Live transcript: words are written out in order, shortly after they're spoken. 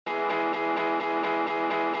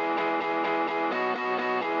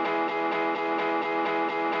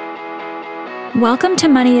Welcome to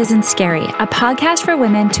Money Isn't Scary, a podcast for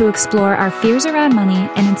women to explore our fears around money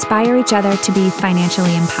and inspire each other to be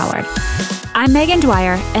financially empowered. I'm Megan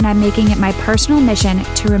Dwyer, and I'm making it my personal mission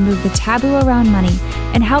to remove the taboo around money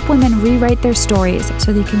and help women rewrite their stories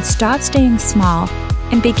so they can stop staying small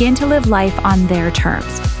and begin to live life on their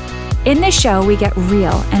terms. In this show, we get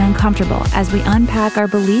real and uncomfortable as we unpack our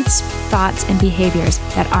beliefs, thoughts, and behaviors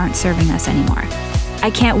that aren't serving us anymore. I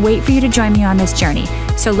can't wait for you to join me on this journey,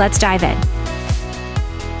 so let's dive in.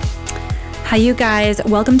 Hi, you guys.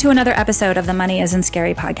 Welcome to another episode of the Money Isn't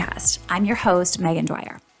Scary podcast. I'm your host, Megan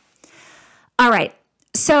Dwyer. All right,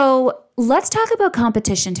 so let's talk about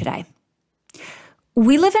competition today.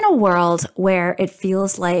 We live in a world where it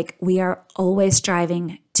feels like we are always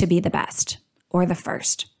striving to be the best or the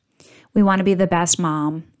first. We want to be the best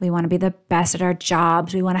mom. We want to be the best at our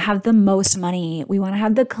jobs. We want to have the most money. We want to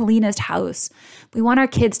have the cleanest house. We want our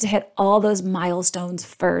kids to hit all those milestones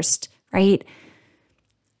first, right?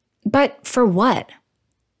 But for what?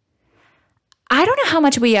 I don't know how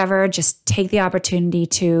much we ever just take the opportunity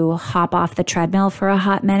to hop off the treadmill for a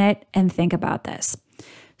hot minute and think about this.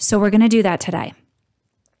 So we're going to do that today.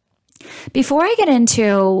 Before I get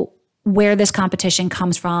into where this competition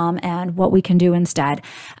comes from and what we can do instead,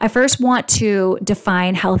 I first want to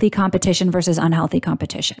define healthy competition versus unhealthy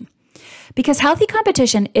competition. Because healthy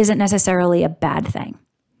competition isn't necessarily a bad thing.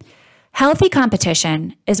 Healthy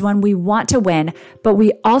competition is when we want to win, but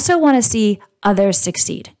we also want to see others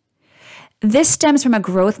succeed. This stems from a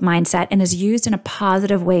growth mindset and is used in a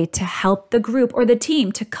positive way to help the group or the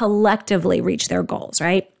team to collectively reach their goals,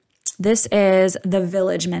 right? This is the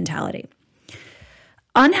village mentality.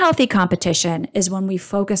 Unhealthy competition is when we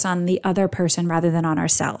focus on the other person rather than on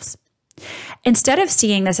ourselves. Instead of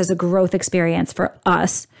seeing this as a growth experience for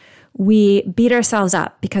us, we beat ourselves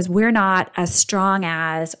up because we're not as strong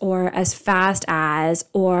as or as fast as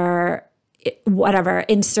or whatever,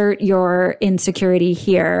 insert your insecurity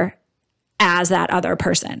here as that other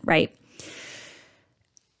person, right?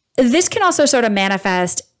 This can also sort of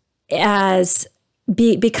manifest as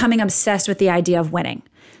becoming obsessed with the idea of winning.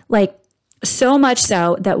 Like so much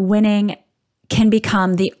so that winning can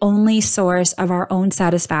become the only source of our own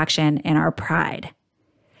satisfaction and our pride.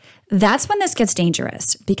 That's when this gets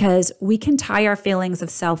dangerous because we can tie our feelings of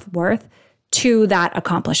self-worth to that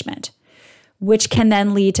accomplishment, which can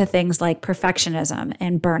then lead to things like perfectionism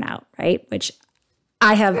and burnout, right? Which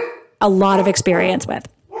I have a lot of experience with.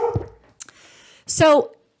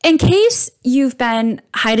 So in case you've been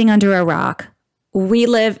hiding under a rock, we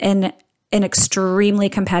live in an extremely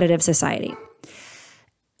competitive society.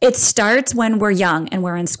 It starts when we're young and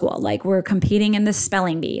we're in school, like we're competing in the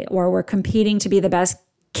spelling bee or we're competing to be the best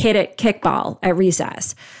kid at kickball at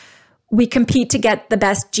recess. We compete to get the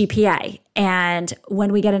best GPA. And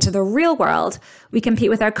when we get into the real world, we compete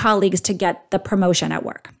with our colleagues to get the promotion at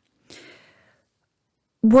work.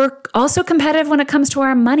 We're also competitive when it comes to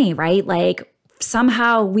our money, right? Like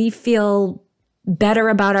somehow we feel better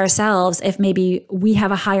about ourselves if maybe we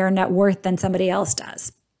have a higher net worth than somebody else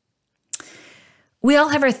does. We all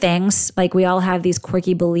have our things, like we all have these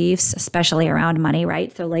quirky beliefs, especially around money,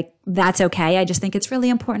 right? So like, that's okay. I just think it's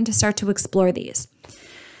really important to start to explore these.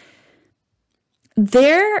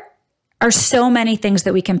 There are so many things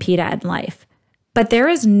that we compete at in life, but there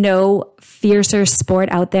is no fiercer sport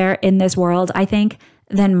out there in this world, I think,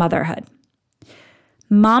 than motherhood.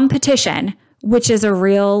 Mompetition, which is a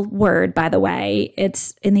real word, by the way,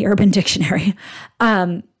 it's in the Urban Dictionary,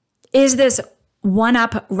 is this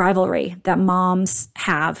one-up rivalry that moms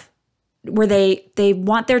have where they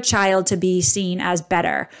want their child to be seen as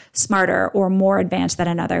better, smarter, or more advanced than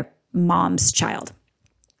another mom's child.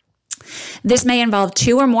 This may involve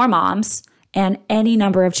two or more moms and any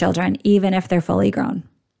number of children, even if they're fully grown.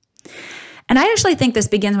 And I actually think this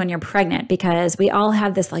begins when you're pregnant because we all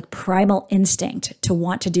have this like primal instinct to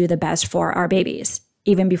want to do the best for our babies,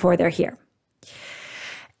 even before they're here.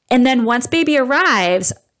 And then once baby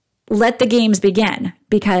arrives, let the games begin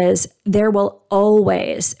because there will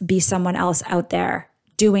always be someone else out there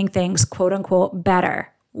doing things quote unquote better,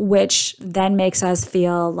 which then makes us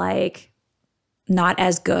feel like not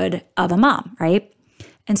as good of a mom, right?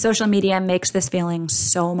 And social media makes this feeling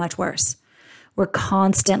so much worse. We're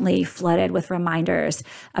constantly flooded with reminders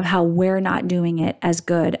of how we're not doing it as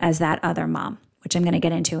good as that other mom, which I'm going to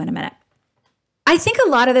get into in a minute. I think a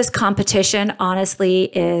lot of this competition, honestly,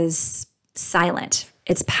 is silent.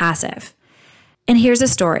 It's passive. And here's a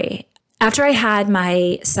story. After I had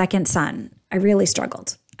my second son, I really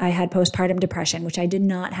struggled. I had postpartum depression, which I did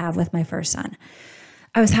not have with my first son.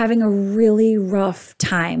 I was having a really rough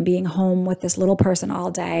time being home with this little person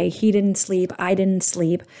all day. He didn't sleep. I didn't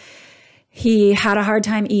sleep. He had a hard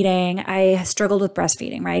time eating. I struggled with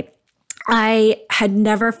breastfeeding, right? I had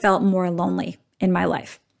never felt more lonely in my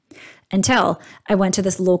life until I went to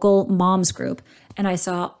this local moms group and I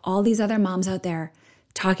saw all these other moms out there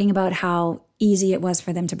talking about how easy it was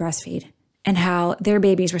for them to breastfeed and how their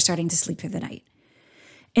babies were starting to sleep through the night.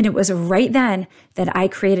 And it was right then that I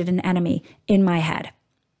created an enemy in my head.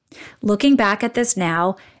 Looking back at this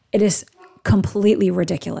now, it is completely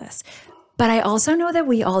ridiculous. But I also know that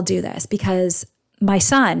we all do this because my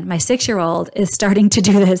son, my 6-year-old, is starting to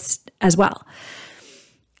do this as well.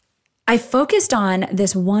 I focused on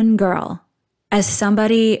this one girl as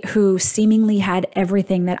somebody who seemingly had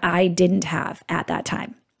everything that I didn't have at that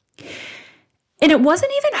time. And it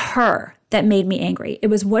wasn't even her that made me angry. It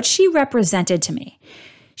was what she represented to me.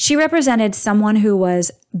 She represented someone who was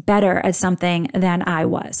better at something than I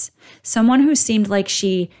was. Someone who seemed like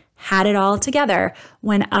she had it all together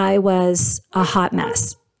when I was a hot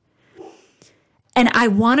mess. And I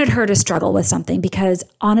wanted her to struggle with something because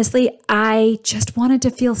honestly, I just wanted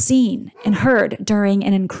to feel seen and heard during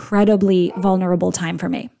an incredibly vulnerable time for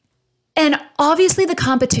me. And obviously the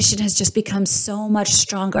competition has just become so much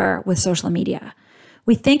stronger with social media.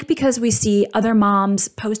 We think because we see other moms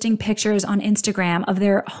posting pictures on Instagram of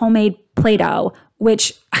their homemade Play-Doh,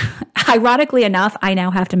 which ironically enough, I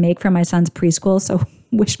now have to make for my son's preschool. So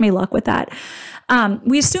wish me luck with that.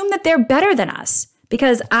 We assume that they're better than us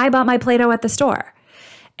because I bought my Play-Doh at the store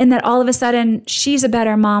and that all of a sudden she's a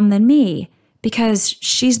better mom than me because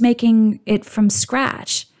she's making it from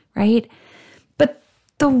scratch, right? But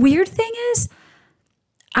the weird thing is,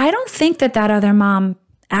 I don't think that other mom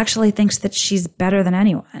actually thinks that she's better than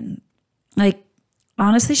anyone. Like,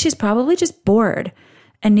 honestly, she's probably just bored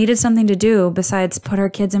and needed something to do besides put her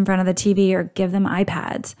kids in front of the TV or give them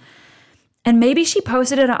iPads. And maybe she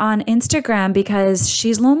posted it on Instagram because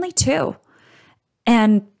she's lonely too.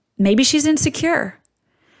 And maybe she's insecure.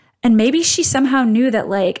 And maybe she somehow knew that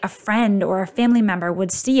like a friend or a family member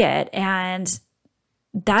would see it. And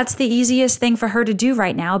that's the easiest thing for her to do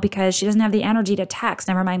right now because she doesn't have the energy to text,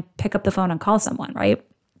 never mind pick up the phone and call someone, right?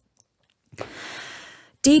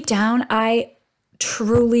 Deep down, I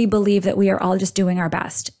truly believe that we are all just doing our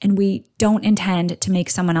best and we don't intend to make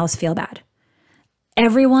someone else feel bad.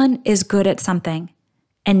 Everyone is good at something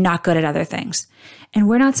and not good at other things. And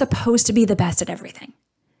we're not supposed to be the best at everything.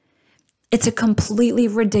 It's a completely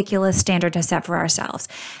ridiculous standard to set for ourselves.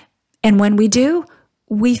 And when we do,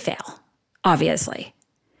 we fail, obviously.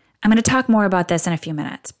 I'm going to talk more about this in a few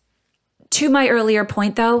minutes. To my earlier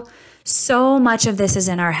point, though, so much of this is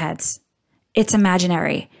in our heads. It's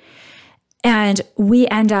imaginary. And we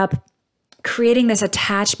end up creating this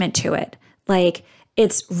attachment to it. Like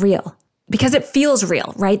it's real because it feels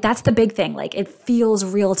real, right? That's the big thing. Like it feels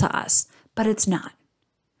real to us, but it's not.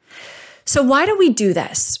 So why do we do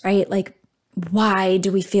this, right? Like why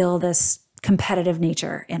do we feel this competitive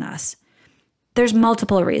nature in us? There's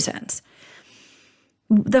multiple reasons.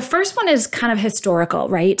 The first one is kind of historical,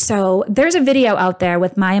 right? So there's a video out there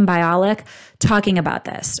with Mayim Bialik talking about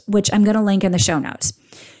this, which I'm going to link in the show notes.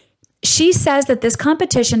 She says that this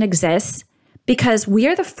competition exists because we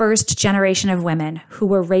are the first generation of women who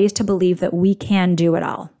were raised to believe that we can do it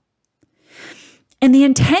all. And the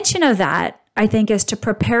intention of that, I think, is to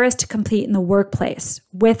prepare us to compete in the workplace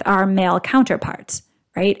with our male counterparts,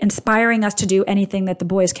 right? Inspiring us to do anything that the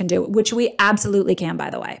boys can do, which we absolutely can, by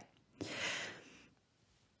the way.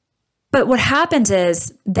 But what happens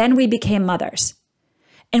is then we became mothers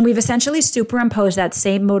and we've essentially superimposed that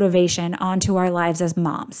same motivation onto our lives as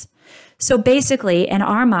moms. So basically in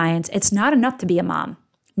our minds, it's not enough to be a mom.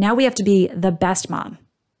 Now we have to be the best mom.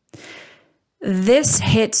 This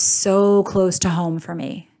hits so close to home for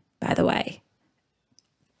me, by the way.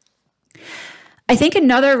 I think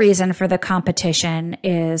another reason for the competition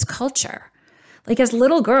is culture. Like as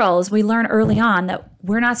little girls, we learn early on that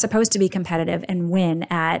we're not supposed to be competitive and win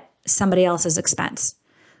at somebody else's expense.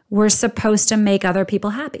 We're supposed to make other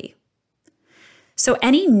people happy. So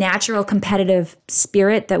any natural competitive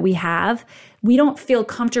spirit that we have, we don't feel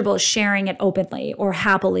comfortable sharing it openly or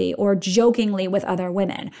happily or jokingly with other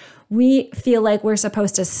women. We feel like we're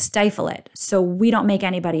supposed to stifle it so we don't make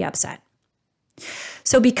anybody upset.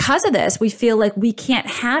 So because of this, we feel like we can't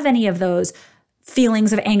have any of those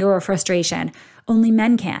feelings of anger or frustration. Only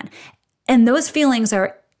men can. And those feelings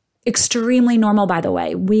are extremely normal, by the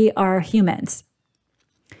way. We are humans.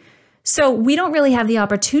 So we don't really have the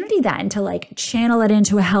opportunity then to like channel it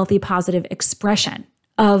into a healthy, positive expression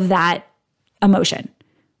of that emotion.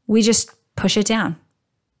 We just push it down.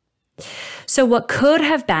 So what could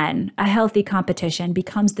have been a healthy competition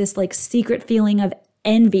becomes this like secret feeling of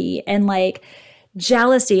envy and like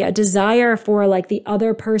jealousy, a desire for like the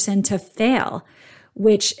other person to fail,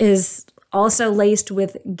 which is also laced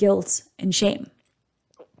with guilt and shame.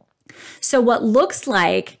 So what looks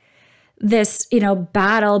like this,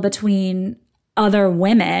 battle between other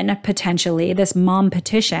women, potentially, this mom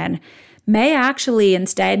petition, may actually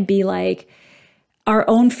instead be like our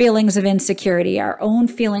own feelings of insecurity, our own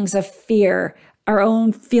feelings of fear, our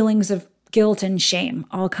own feelings of guilt and shame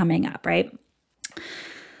all coming up, right?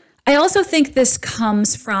 I also think this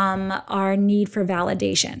comes from our need for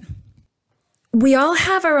validation. We all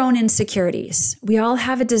have our own insecurities. We all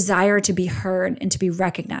have a desire to be heard and to be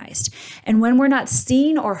recognized. And when we're not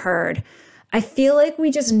seen or heard, I feel like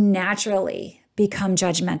we just naturally become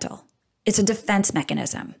judgmental. It's a defense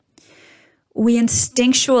mechanism. We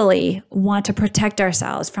instinctually want to protect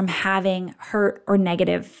ourselves from having hurt or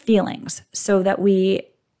negative feelings, so that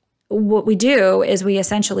what we do is we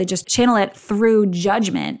essentially just channel it through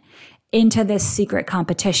judgment into this secret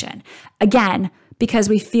competition. Again, because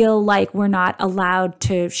we feel like we're not allowed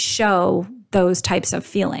to show those types of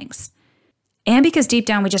feelings. And because deep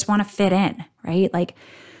down we just want to fit in, right? Like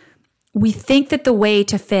we think that the way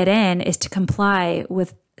to fit in is to comply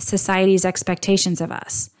with society's expectations of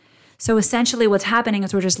us. So essentially what's happening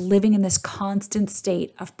is we're just living in this constant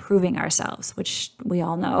state of proving ourselves, which we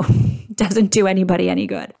all know doesn't do anybody any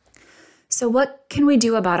good. So what can we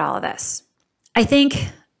do about all of this? I think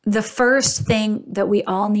the first thing that we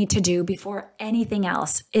all need to do before anything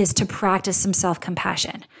else is to practice some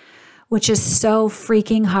self-compassion, which is so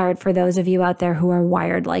freaking hard for those of you out there who are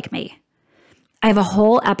wired like me. I have a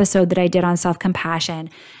whole episode that I did on self-compassion,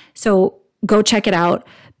 so go check it out.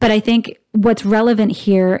 But I think what's relevant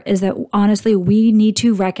here is that honestly, we need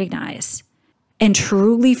to recognize and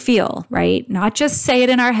truly feel, right? Not just say it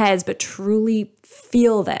in our heads, but truly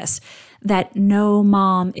feel this, that no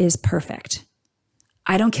mom is perfect.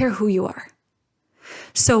 I don't care who you are.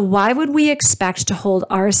 So why would we expect to hold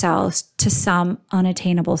ourselves to some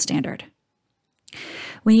unattainable standard?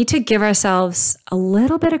 We need to give ourselves a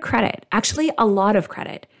little bit of credit, actually a lot of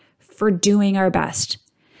credit, for doing our best.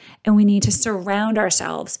 And we need to surround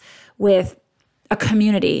ourselves with a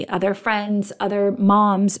community, other friends, other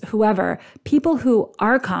moms, whoever, people who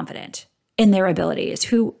are confident in their abilities,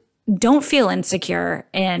 who don't feel insecure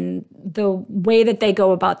in the way that they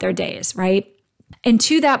go about their days, right? And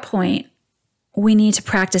to that point, we need to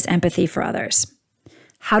practice empathy for others.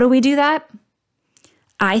 How do we do that?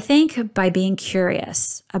 I think by being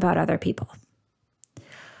curious about other people.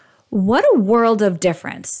 What a world of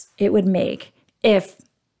difference it would make if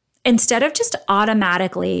instead of just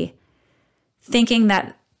automatically thinking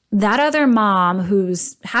that other mom who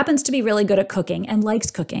happens to be really good at cooking and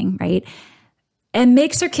likes cooking, right, and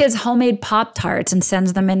makes her kids homemade Pop-Tarts and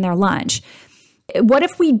sends them in their lunch, what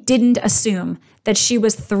if we didn't assume that she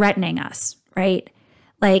was threatening us, right?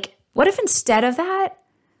 Like, what if instead of that,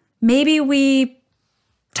 maybe we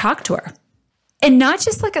talk to her? And not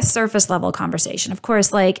just like a surface level conversation. Of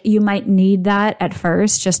course, like you might need that at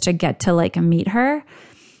first just to get to like meet her.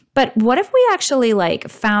 But what if we actually like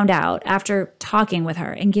found out after talking with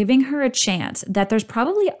her and giving her a chance that there's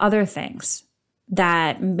probably other things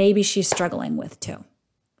that maybe she's struggling with too?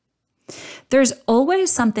 There's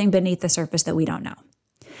always something beneath the surface that we don't know.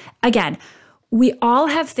 Again, we all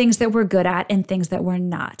have things that we're good at and things that we're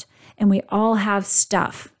not. And we all have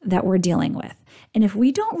stuff that we're dealing with. And if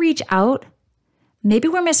we don't reach out, maybe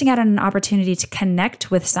we're missing out on an opportunity to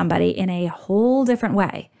connect with somebody in a whole different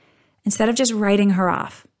way instead of just writing her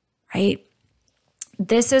off, right?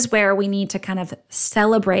 This is where we need to kind of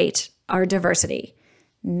celebrate our diversity,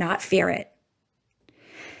 not fear it.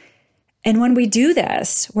 And when we do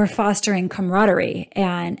this, we're fostering camaraderie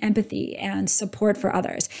and empathy and support for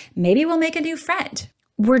others. Maybe we'll make a new friend.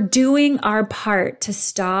 We're doing our part to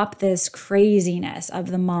stop this craziness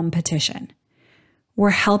of the mom petition.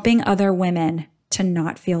 We're helping other women to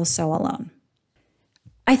not feel so alone.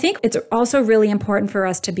 I think it's also really important for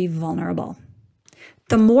us to be vulnerable.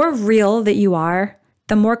 The more real that you are,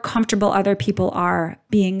 the more comfortable other people are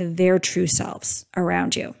being their true selves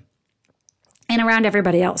around you and around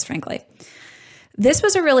everybody else, frankly. This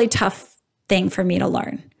was a really tough thing for me to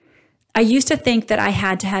learn. I used to think that I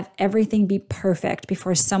had to have everything be perfect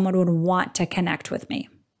before someone would want to connect with me.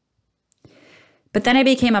 But then I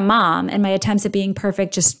became a mom and my attempts at being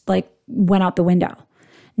perfect just like went out the window.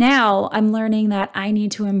 Now I'm learning that I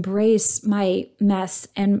need to embrace my mess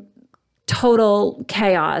and total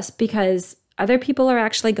chaos because other people are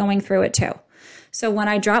actually going through it too. So when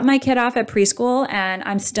I drop my kid off at preschool and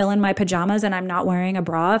I'm still in my pajamas and I'm not wearing a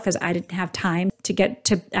bra because I didn't have time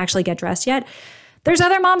to actually get dressed yet, there's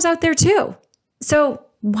other moms out there too. So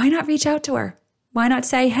why not reach out to her? Why not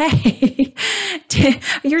say, hey,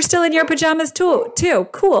 You're still in your pajamas too.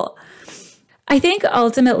 Cool. I think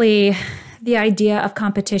ultimately the idea of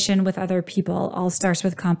competition with other people all starts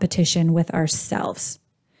with competition with ourselves,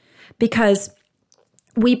 because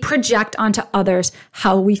we project onto others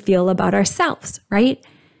how we feel about ourselves, right?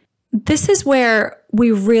 This is where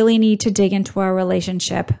we really need to dig into our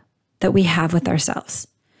relationship that we have with ourselves.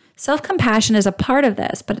 Self-compassion is a part of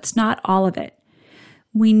this, but it's not all of it.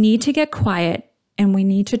 We need to get quiet and we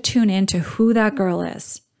need to tune into who that girl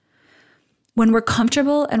is. When we're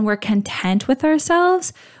comfortable and we're content with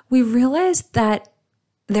ourselves, we realize that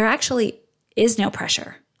there actually is no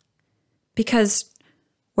pressure because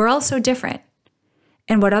we're all so different.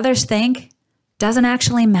 And what others think doesn't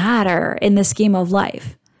actually matter in the scheme of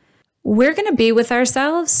life. We're going to be with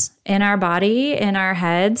ourselves in our body, in our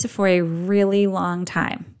heads for a really long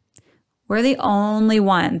time. We're the only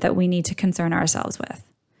one that we need to concern ourselves with.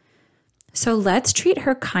 So let's treat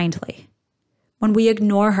her kindly. When we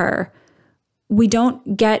ignore her, we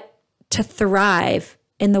don't get to thrive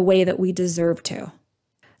in the way that we deserve to.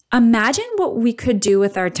 Imagine what we could do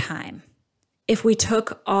with our time if we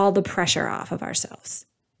took all the pressure off of ourselves,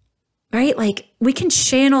 right? Like we can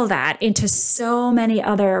channel that into so many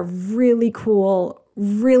other really cool,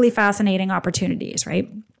 really fascinating opportunities, right?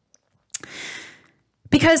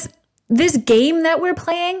 Because this game that we're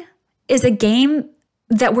playing is a game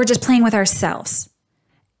that we're just playing with ourselves.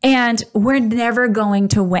 And we're never going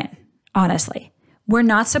to win, honestly. We're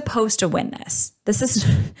not supposed to win this.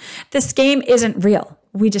 This game isn't real.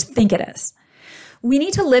 We just think it is. We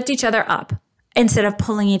need to lift each other up instead of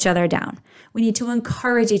pulling each other down. We need to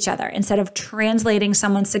encourage each other instead of translating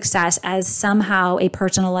someone's success as somehow a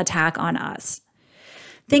personal attack on us.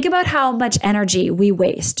 Think about how much energy we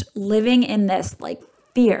waste living in this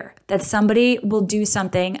fear that somebody will do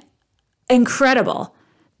something incredible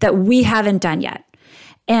that we haven't done yet.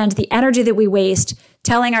 And the energy that we waste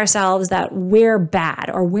telling ourselves that we're bad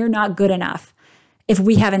or we're not good enough if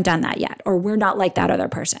we haven't done that yet, or we're not like that other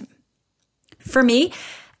person. For me,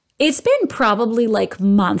 it's been probably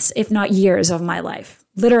months, if not years of my life,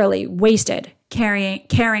 literally wasted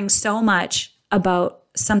caring so much about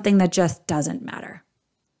something that just doesn't matter.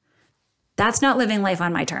 That's not living life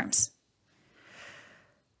on my terms.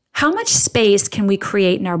 How much space can we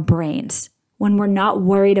create in our brains when we're not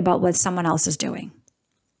worried about what someone else is doing?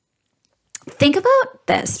 Think about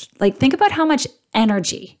this. Think about how much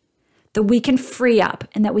energy that we can free up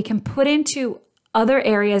and that we can put into other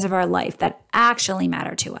areas of our life that actually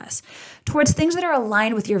matter to us, towards things that are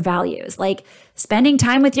aligned with your values, like spending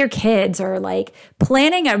time with your kids, or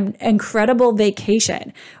planning an incredible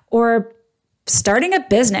vacation, or starting a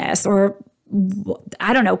business, or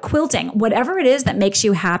I don't know, quilting, whatever it is that makes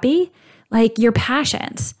you happy, your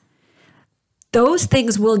passions. Those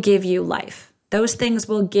things will give you life. Those things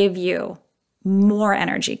will give you more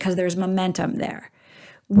energy because there's momentum there.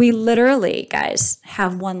 We literally, guys,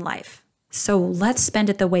 have one life. So let's spend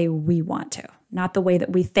it the way we want to, not the way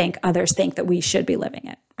that we think others think that we should be living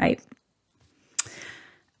it, right?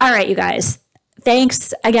 All right, you guys.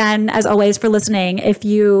 Thanks again, as always, for listening. If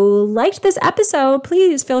you liked this episode,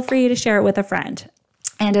 please feel free to share it with a friend.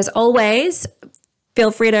 And as always,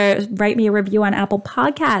 feel free to write me a review on Apple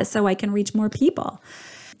Podcasts so I can reach more people.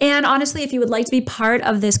 And honestly, if you would like to be part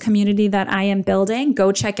of this community that I am building,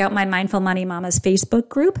 go check out my Mindful Money Mamas Facebook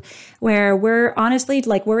group, where we're honestly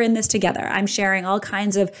we're in this together. I'm sharing all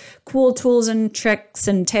kinds of cool tools and tricks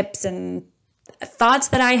and tips and thoughts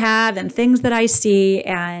that I have and things that I see,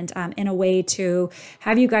 and in a way to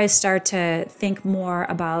have you guys start to think more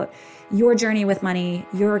about your journey with money,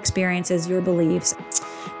 your experiences, your beliefs.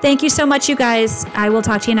 Thank you so much, you guys. I will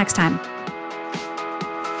talk to you next time.